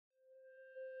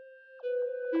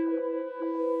Yeah,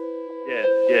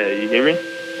 you hear me?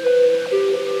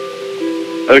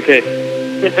 Okay.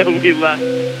 we live.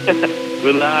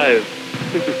 We're live.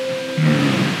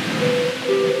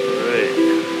 Right.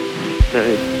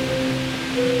 Nice.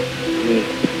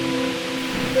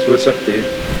 So what's up, dude?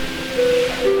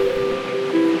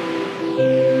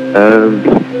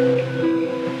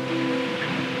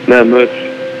 Not much.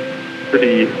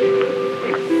 Pretty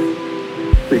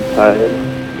tired,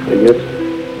 I guess.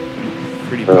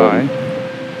 Pretty pie.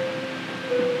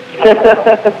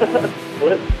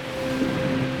 What?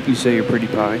 You say you're pretty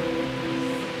pie?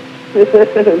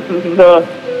 No.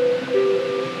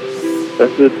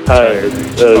 That's just tired.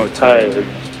 Tired.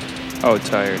 Oh,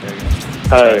 tired, I guess.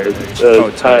 Tired.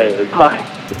 Tired. Tired.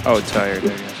 Oh, tired, I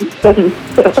guess.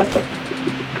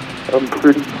 I'm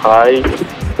pretty high.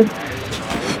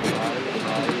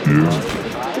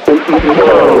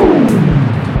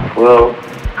 Well,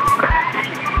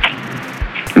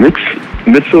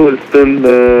 Mitchell, it's been,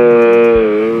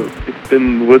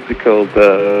 what's it called,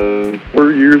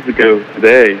 4 years ago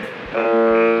today.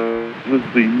 Was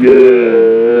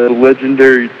the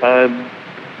legendary time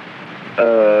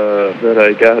that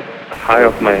I got high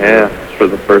off my ass for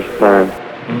the first time.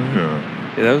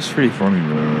 Yeah, that was pretty funny,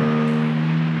 man.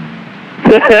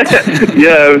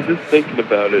 Yeah, I was just thinking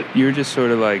about it. You were just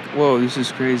sort of like, whoa, this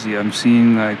is crazy. I'm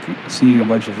seeing a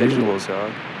bunch of visuals,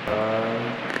 dog.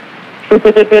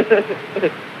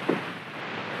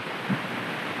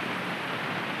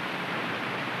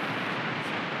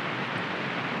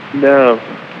 No,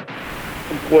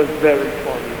 it was very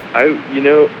funny.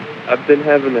 I've been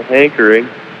having a hankering,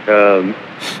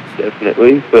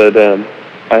 definitely, but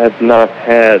I have not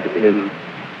had in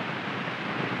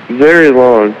very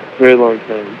long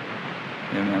time.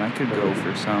 Yeah, man, I could go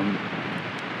for some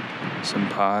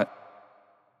pot.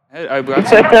 I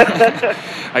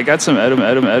got some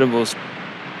edibles.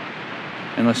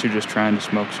 Unless you're just trying to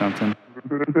smoke something.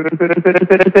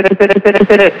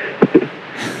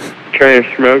 Trying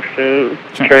to smoke soon.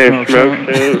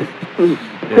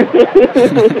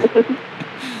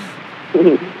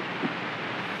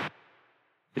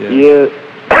 Yeah.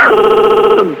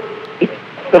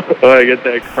 Oh, I get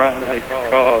that chronic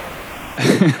cough.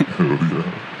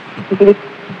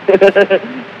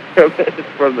 It's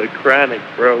from the chronic,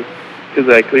 bro. Because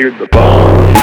I cleared the ball.